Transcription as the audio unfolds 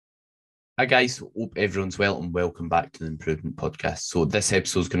Hi guys, hope everyone's well and welcome back to the Improvement Podcast. So this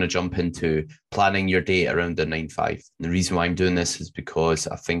episode is going to jump into planning your day around the 9-5. The reason why I'm doing this is because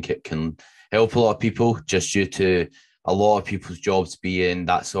I think it can help a lot of people just due to a lot of people's jobs being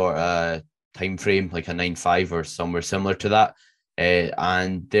that sort of time frame, like a 9-5 or somewhere similar to that.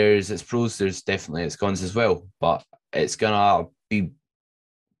 And there's its pros, there's definitely its cons as well, but it's going to be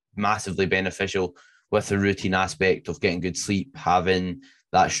massively beneficial with the routine aspect of getting good sleep, having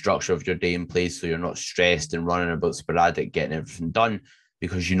that structure of your day in place so you're not stressed and running about sporadic, getting everything done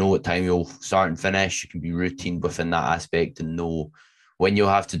because you know what time you'll start and finish. You can be routine within that aspect and know when you'll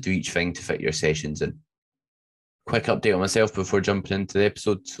have to do each thing to fit your sessions in. Quick update on myself before jumping into the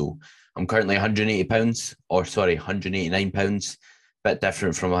episode. So I'm currently £180, or sorry, £189, bit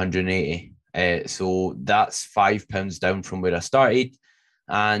different from 180. So that's £5 down from where I started,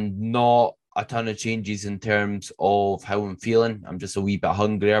 and not a ton of changes in terms of how I'm feeling. I'm just a wee bit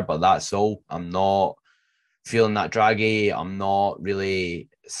hungrier, but that's all. I'm not feeling that draggy. I'm not really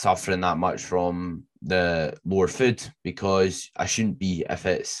suffering that much from the lower food because I shouldn't be. If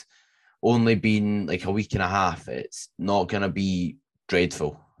it's only been like a week and a half, it's not going to be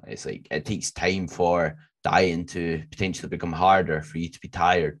dreadful. It's like it takes time for dieting to potentially become harder, for you to be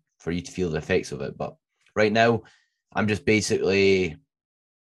tired, for you to feel the effects of it. But right now, I'm just basically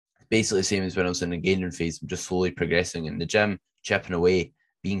the same as when I was in the gaining phase. I'm just slowly progressing in the gym, chipping away,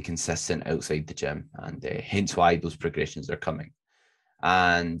 being consistent outside the gym, and hence why those progressions are coming.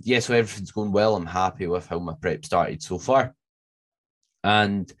 And yeah, so everything's going well. I'm happy with how my prep started so far.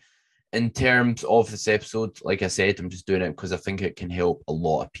 And in terms of this episode, like I said, I'm just doing it because I think it can help a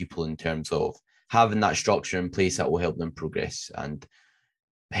lot of people in terms of having that structure in place that will help them progress and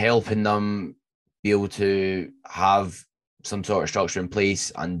helping them be able to have some sort of structure in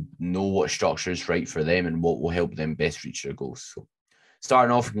place and know what structure is right for them and what will help them best reach their goals. So,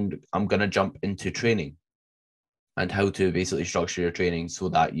 starting off, I'm going to jump into training and how to basically structure your training so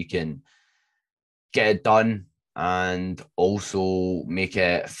that you can get it done and also make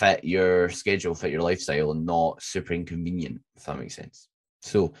it fit your schedule, fit your lifestyle, and not super inconvenient, if that makes sense.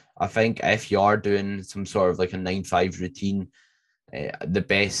 So, I think if you are doing some sort of like a 9-5 routine, the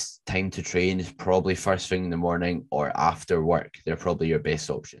best time to train is probably first thing in the morning or after work. They're probably your best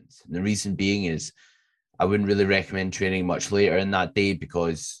options. And the reason being is I wouldn't really recommend training much later in that day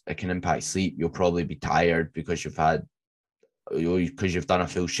because it can impact sleep. You'll probably be tired because you've done a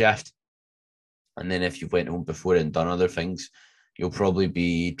full shift. And then if you've went home before and done other things, you'll probably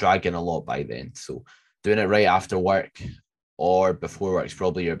be dragging a lot by then. So doing it right after work or before work is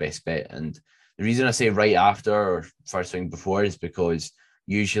probably your best bet. And the reason I say right after or first thing before is because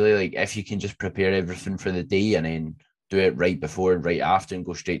usually, like, if you can just prepare everything for the day and then do it right before and right after and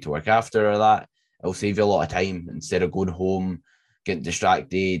go straight to work after or that, it'll save you a lot of time instead of going home, getting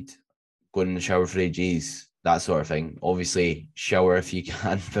distracted, going in the shower for ages, that sort of thing. Obviously, shower if you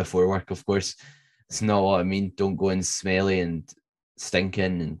can before work, of course. It's not what I mean. Don't go in smelly and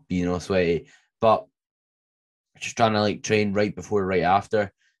stinking and being all sweaty. But just trying to like train right before, right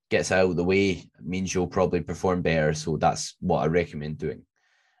after gets out of the way means you'll probably perform better. So that's what I recommend doing.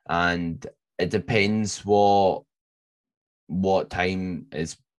 And it depends what time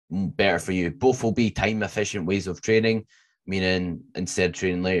is better for you. Both will be time efficient ways of training, meaning instead of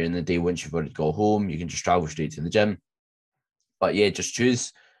training later in the day, once you've already got home, you can just travel straight to the gym. But yeah, just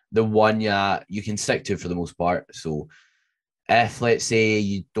choose the one you can stick to for the most part. So if, let's say,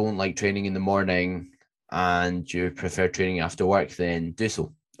 you don't like training in the morning and you prefer training after work, then do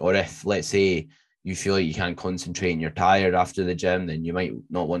so. Or if, let's say, you feel like you can't concentrate and you're tired after the gym, then you might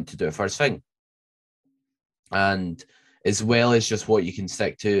not want to do it first thing. And as well as just what you can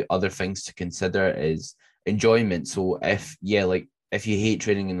stick to, other things to consider is enjoyment. So if you hate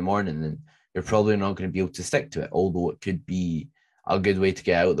training in the morning, then you're probably not going to be able to stick to it, although it could be a good way to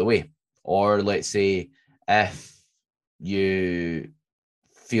get out of the way. Or let's say if you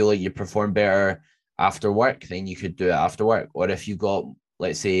feel like you perform better after work, then you could do it after work. Or if you got,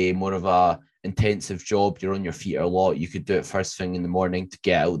 let's say, more of a intensive job, you're on your feet a lot, you could do it first thing in the morning to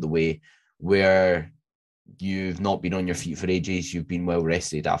get out of the way where you've not been on your feet for ages, you've been well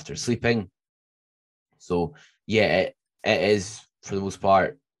rested after sleeping. So yeah, it is for the most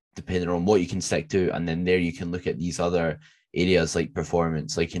part, depending on what you can stick to. And then there you can look at these other areas like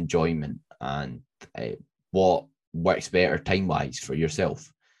performance, like enjoyment, and what works better time wise for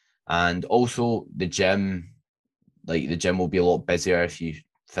yourself. And also the gym will be a lot busier if you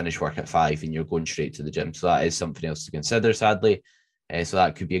finish work at 5 and you're going straight to the gym. So that is something else to consider, sadly. So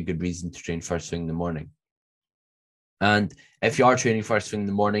that could be a good reason to train first thing in the morning. And if you are training first thing in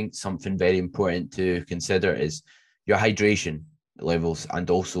the morning, something very important to consider is your hydration. levels and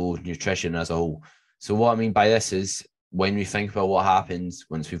also nutrition as a whole. So what I mean by this is when we think about what happens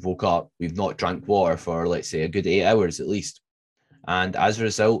once we've woke up, we've not drank water for, let's say, a good 8 hours at least. And as a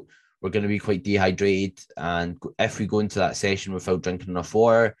result, we're going to be quite dehydrated. And if we go into that session without drinking enough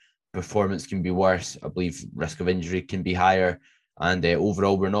water, performance can be worse. I believe risk of injury can be higher. And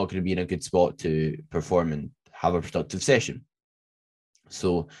overall, we're not going to be in a good spot to perform and have a productive session.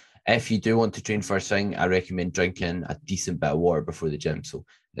 So if you do want to train first thing, I recommend drinking a decent bit of water before the gym. So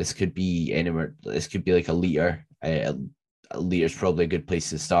this could be anywhere. This could be like a liter. A liter is probably a good place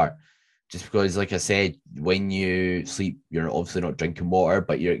to start. Just because, like I said, when you sleep, you're obviously not drinking water,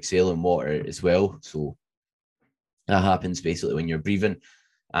 but you're exhaling water as well. So that happens basically when you're breathing.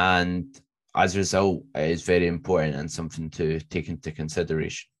 And as a result, it is very important and something to take into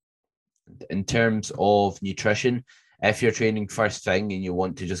consideration. In terms of nutrition, if you're training first thing and you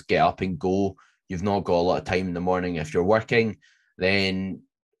want to just get up and go, you've not got a lot of time in the morning. If you're working, then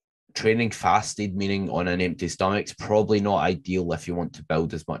training fasted, meaning on an empty stomach, is probably not ideal if you want to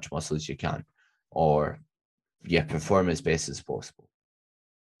build as much muscle as you can, or perform as best as possible.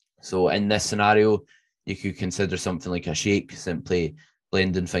 So in this scenario, you could consider something like a shake, simply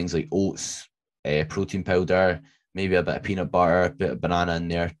blending things like oats, protein powder, maybe a bit of peanut butter, a bit of banana in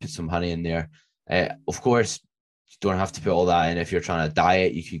there, put some honey in there. Of course, you don't have to put all that in. If you're trying to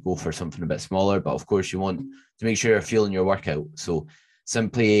diet, you could go for something a bit smaller, but of course you want to make sure you're feeling your workout. So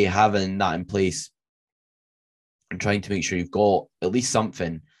simply having that in place and trying to make sure you've got at least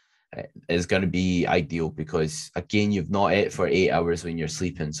something is going to be ideal, because again, you've not ate for 8 hours when you're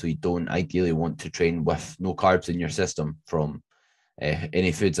sleeping, so you don't ideally want to train with no carbs in your system from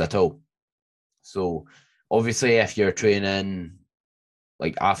any foods at all. So obviously if you're training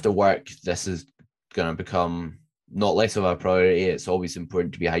like after work, this is going to become not less of a priority. It's always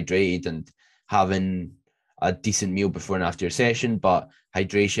important to be hydrated and having a decent meal before and after your session, but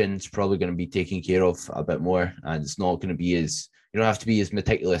hydration is probably going to be taken care of a bit more, and it's not going to be as, you don't have to be as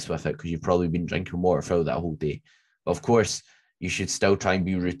meticulous with it because you've probably been drinking water throughout that whole day. But of course, you should still try and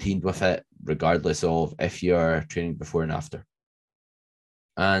be routine with it, regardless of if you're training before and after.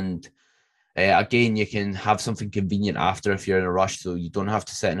 And again, you can have something convenient after if you're in a rush, so you don't have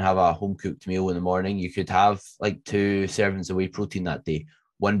to sit and have a home cooked meal in the morning. You could have like 2 servings of whey protein that day,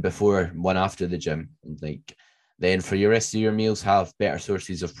 one before, one after the gym. And like then for your rest of your meals, have better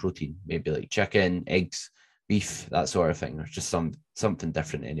sources of protein, maybe like chicken, eggs, beef, that sort of thing, or just something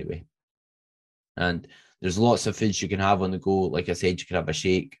different anyway. And there's lots of foods you can have on the go. Like I said, you can have a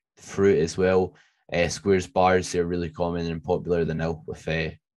shake, fruit as well. Squares bars, they're really common and popular now with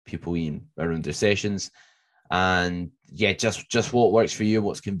people eating around their sessions. And yeah, just what works for you,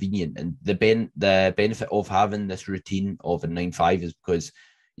 what's convenient. And the benefit of having this routine of a 9-5 is because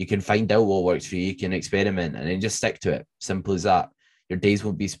you can find out what works for you, you can experiment and then just stick to it. Simple as that. Your days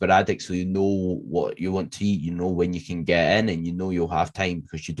won't be sporadic, so you know what you want to eat, you know when you can get in, and you know you'll have time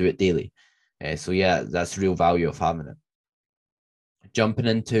because you do it daily. So yeah, that's the real value of having it. Jumping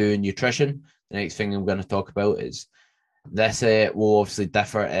into nutrition, the next thing I'm going to talk about is this will obviously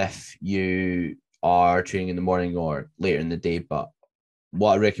differ if you are training in the morning or later in the day, but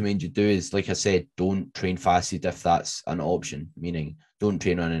what I recommend you do is, like I said, don't train fasted if that's an option, meaning don't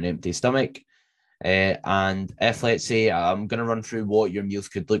train on an empty stomach. And if, let's say, I'm going to run through what your meals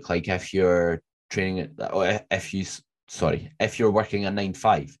could look like if you're training, or if you're working a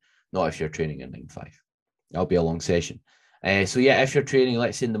 9-5, not if you're training a 9-5. That'll be a long session. So yeah, if you're training,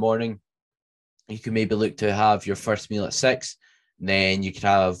 let's say in the morning, you can maybe look to have your first meal at 6, then you could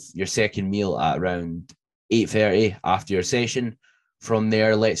have your second meal at around 8:30 after your session. From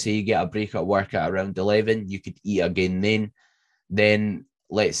there, let's say you get a break at work at around 11, you could eat again then. Then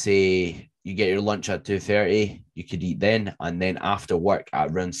let's say you get your lunch at 2:30, you could eat then. And then after work at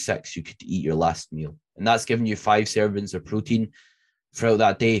around 6, you could eat your last meal. And that's giving you 5 servings of protein throughout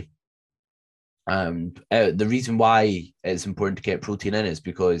that day. The reason why it's important to get protein in is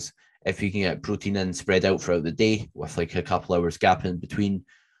because if you can get protein in spread out throughout the day with like a couple hours gap in between,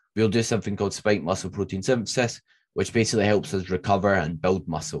 we'll do something called spike muscle protein synthesis, which basically helps us recover and build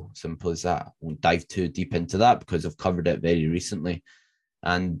muscle. Simple as that. I won't dive too deep into that because I've covered it very recently.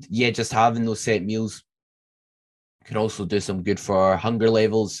 And yeah, just having those set meals can also do some good for hunger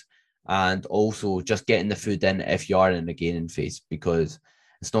levels, and also just getting the food in if you are in a gaining phase, because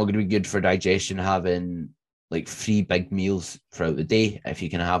it's not going to be good for digestion having like 3 big meals throughout the day. If you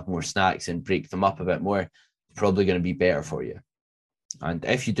can have more snacks and break them up a bit more, it's probably going to be better for you. And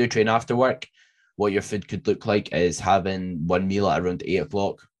if you do train after work, what your food could look like is having 1 meal at around 8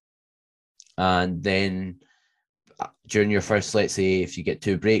 o'clock. And then during your first, let's say, if you get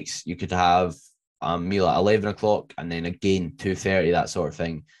 2 breaks, you could have a meal at 11 o'clock and then again 2:30, that sort of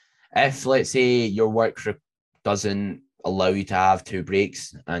thing. If, let's say, your work doesn't allow you to have 2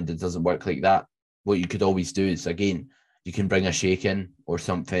 breaks and it doesn't work like that, what you could always do is, again, you can bring a shake in or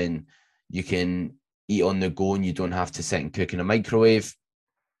something. You can eat on the go and you don't have to sit and cook in a microwave.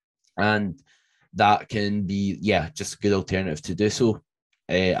 And that can be, just a good alternative to do so.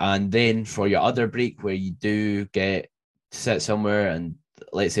 And then for your other break, where you do get to sit somewhere and,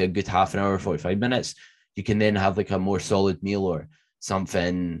 let's say, a good half an hour, 45 minutes, you can then have like a more solid meal or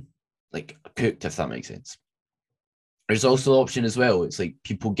something like cooked, if that makes sense. There's also the option as well. It's like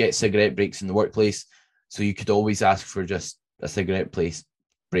people get cigarette breaks in the workplace. So you could always ask for just a cigarette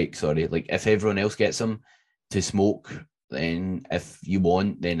break. Like if everyone else gets them to smoke, then if you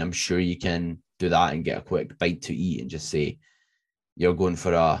want, then I'm sure you can do that and get a quick bite to eat and just say you're going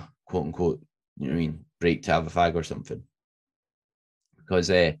for a quote unquote, break to have a fag or something. Because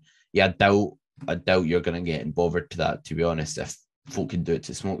I doubt you're going to get bothered to that, to be honest. If folk can do it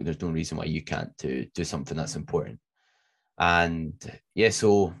to smoke, there's no reason why you can't to do something that's important. And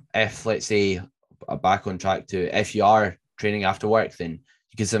so if, let's say, back on track to, if you are training after work, then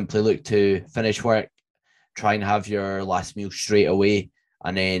you can simply look to finish work, try and have your last meal straight away,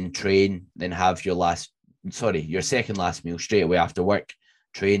 and then train, then have your second last meal straight away after work,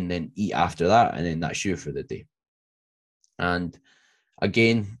 train, then eat after that, and then that's you for the day. And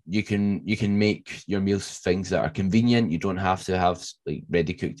again, you can make your meals things that are convenient. You don't have to have like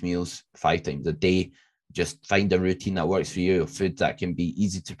ready cooked meals 5 times a day. Just find a routine that works for you, food that can be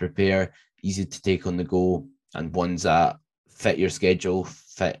easy to prepare, easy to take on the go, and ones that fit your schedule,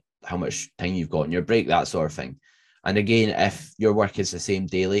 fit how much time you've got on your break, that sort of thing. And again, if your work is the same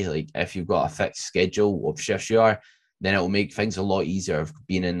daily, like if you've got a fixed schedule of shifts you are, then it will make things a lot easier of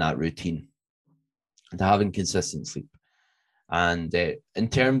being in that routine and having consistent sleep. And in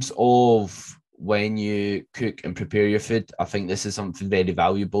terms of when you cook and prepare your food, I think this is something very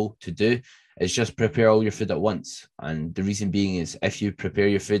valuable to do, is just prepare all your food at once. And the reason being is, if you prepare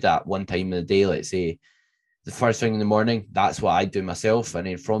your food at one time of the day, let's say the first thing in the morning, that's what I do myself. And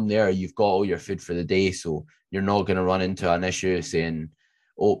then from there, you've got all your food for the day. So you're not going to run into an issue saying,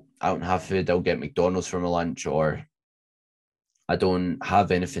 oh, I don't have food, I'll get McDonald's for my lunch, or I don't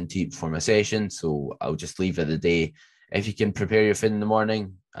have anything to eat before my session, so I'll just leave it the day. If you can prepare your food in the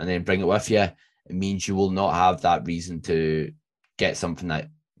morning and then bring it with you, it means you will not have that reason to get something that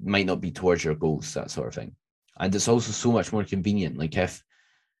might not be towards your goals, that sort of thing. And it's also so much more convenient. Like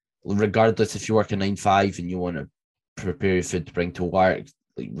regardless if you work a 9-5 and you want to prepare your food to bring to work,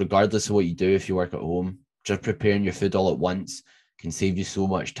 like regardless of what you do, if you work at home, just preparing your food all at once can save you so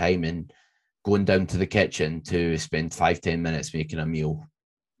much time, and going down to the kitchen to spend 5-10 minutes making a meal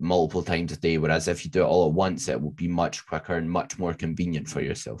multiple times a day. Whereas if you do it all at once, it will be much quicker and much more convenient for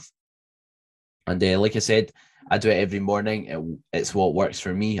yourself. And like I said, I do it every morning. It's what works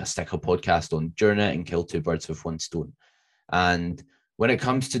for me. I stick a podcast on during it and kill 2 birds with 1 stone. And when it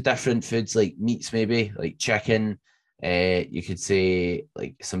comes to different foods like meats, maybe like chicken, you could say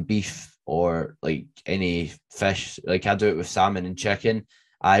like some beef or like any fish. Like I do it with salmon and chicken.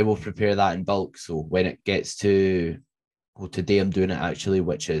 I will prepare that in bulk. So when it gets to, well, today I'm doing it actually,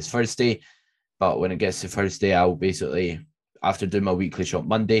 which is Thursday. But when it gets to Thursday, I'll basically, after doing my weekly shop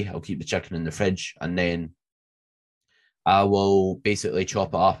Monday, I'll keep the chicken in the fridge, and then I will basically chop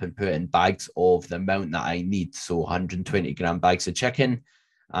it up and put it in bags of the amount that I need. So 120 gram bags of chicken,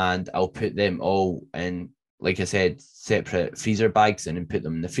 and I'll put them all in, like I said, separate freezer bags, and then put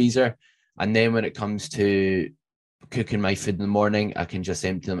them in the freezer. And then when it comes to cooking my food in the morning, I can just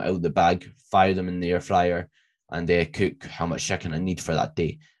empty them out of the bag, fire them in the air fryer, and cook how much chicken I need for that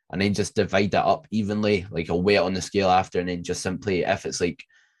day. And then just divide that up evenly. Like I'll weigh it on the scale after, and then just simply, if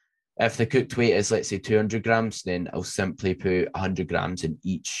the cooked weight is, let's say, 200 grams, then I'll simply put 100 grams in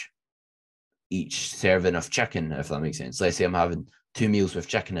each serving of chicken, if that makes sense. Let's say I'm having 2 meals with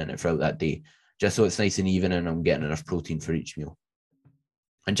chicken in it throughout that day, just so it's nice and even and I'm getting enough protein for each meal.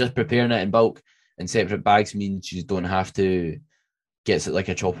 And just preparing it in bulk in separate bags means you don't have to get like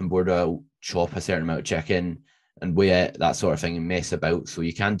a chopping board out, chop a certain amount of chicken and weigh it, that sort of thing, and mess about. So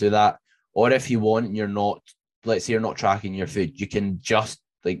you can do that. Or if you want and you're not, let's say you're not tracking your food, you can just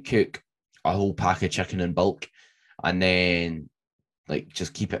like cook a whole pack of chicken in bulk and then like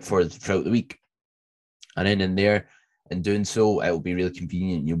just keep it throughout the week. And then in there, in doing so, it will be really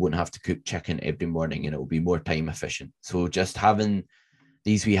convenient. You won't have to cook chicken every morning, and it will be more time efficient. So just having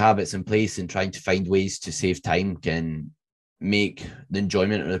these wee habits in place and trying to find ways to save time can make the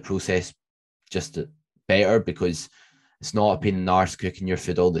enjoyment of the process just better, because it's not a pain in the arse cooking your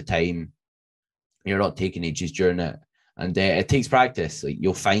food all the time. You're not taking ages during it, And it takes practice. Like,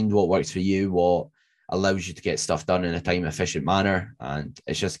 you'll find what works for you, what allows you to get stuff done in a time efficient manner. And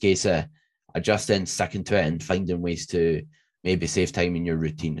it's just a case of adjusting, sticking to it, and finding ways to maybe save time in your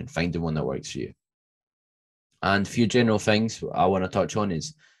routine and finding one that works for you. And a few general things I want to touch on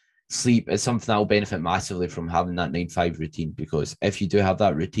is sleep is something that will benefit massively from having that 9-5 routine, because if you do have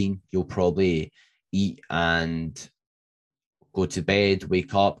that routine, you'll probably eat and go to bed,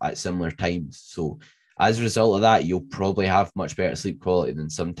 wake up at similar times. So as a result of that, you'll probably have much better sleep quality than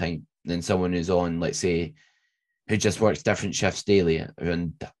someone who's on, let's say, who just works different shifts daily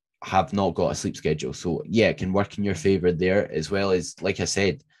and have not got a sleep schedule. So yeah, it can work in your favor there, as well as, like I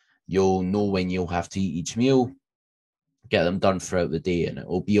said, you'll know when you'll have to eat each meal, get them done throughout the day, and it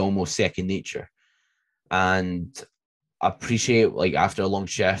will be almost second nature. And I appreciate, like, after a long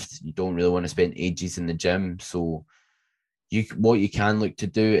shift, you don't really want to spend ages in the gym. So what you can look to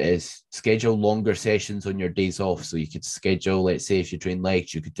do is schedule longer sessions on your days off. So you could schedule, let's say, if you train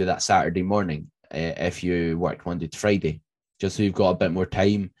legs, you could do that Saturday morning if you work Monday to Friday, just so you've got a bit more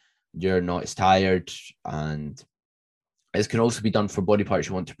time, you're not as tired. And this can also be done for body parts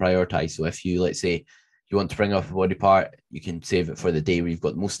you want to prioritize. So if you, let's say, you want to bring up a body part, you can save it for the day where you've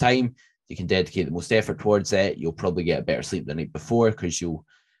got the most time. You can dedicate the most effort towards it. You'll probably get a better sleep the night before because you'll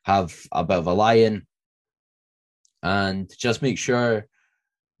have a bit of a lie-in. And just make sure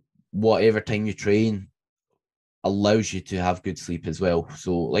whatever time you train allows you to have good sleep as well.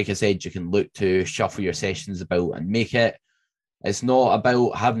 So, like I said, you can look to shuffle your sessions about and make it. It's not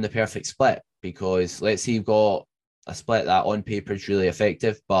about having the perfect split, because let's say you've got a split that on paper is really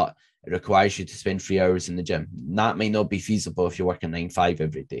effective, but it requires you to spend 3 hours in the gym. That might not be feasible if you're working 9-5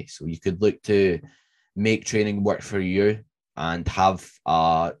 every day. So you could look to make training work for you and have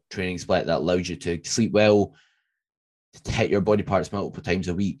a training split that allows you to sleep well, to hit your body parts multiple times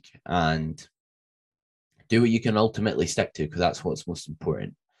a week, and do what you can ultimately stick to, because that's what's most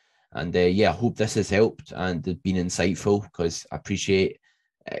important. And yeah, I hope this has helped and been insightful, because I appreciate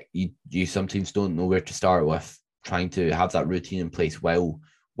you sometimes don't know where to start with trying to have that routine in place while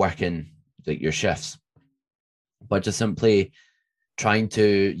working like your shifts. But just simply trying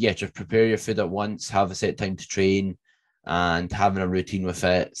to, just prepare your food at once, have a set time to train, and having a routine with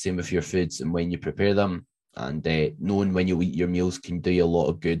it. Same with your foods and when you prepare them. And knowing when you eat your meals can do you a lot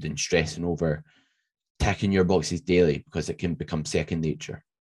of good, and stressing over ticking your boxes daily, because it can become second nature.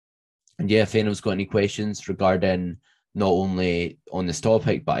 And yeah, if anyone's got any questions regarding not only on this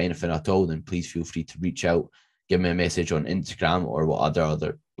topic, but anything at all, then please feel free to reach out, give me a message on Instagram or what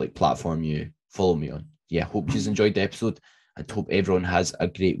other like platform you follow me on. Yeah, hope you enjoyed the episode, and hope everyone has a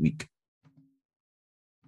great week.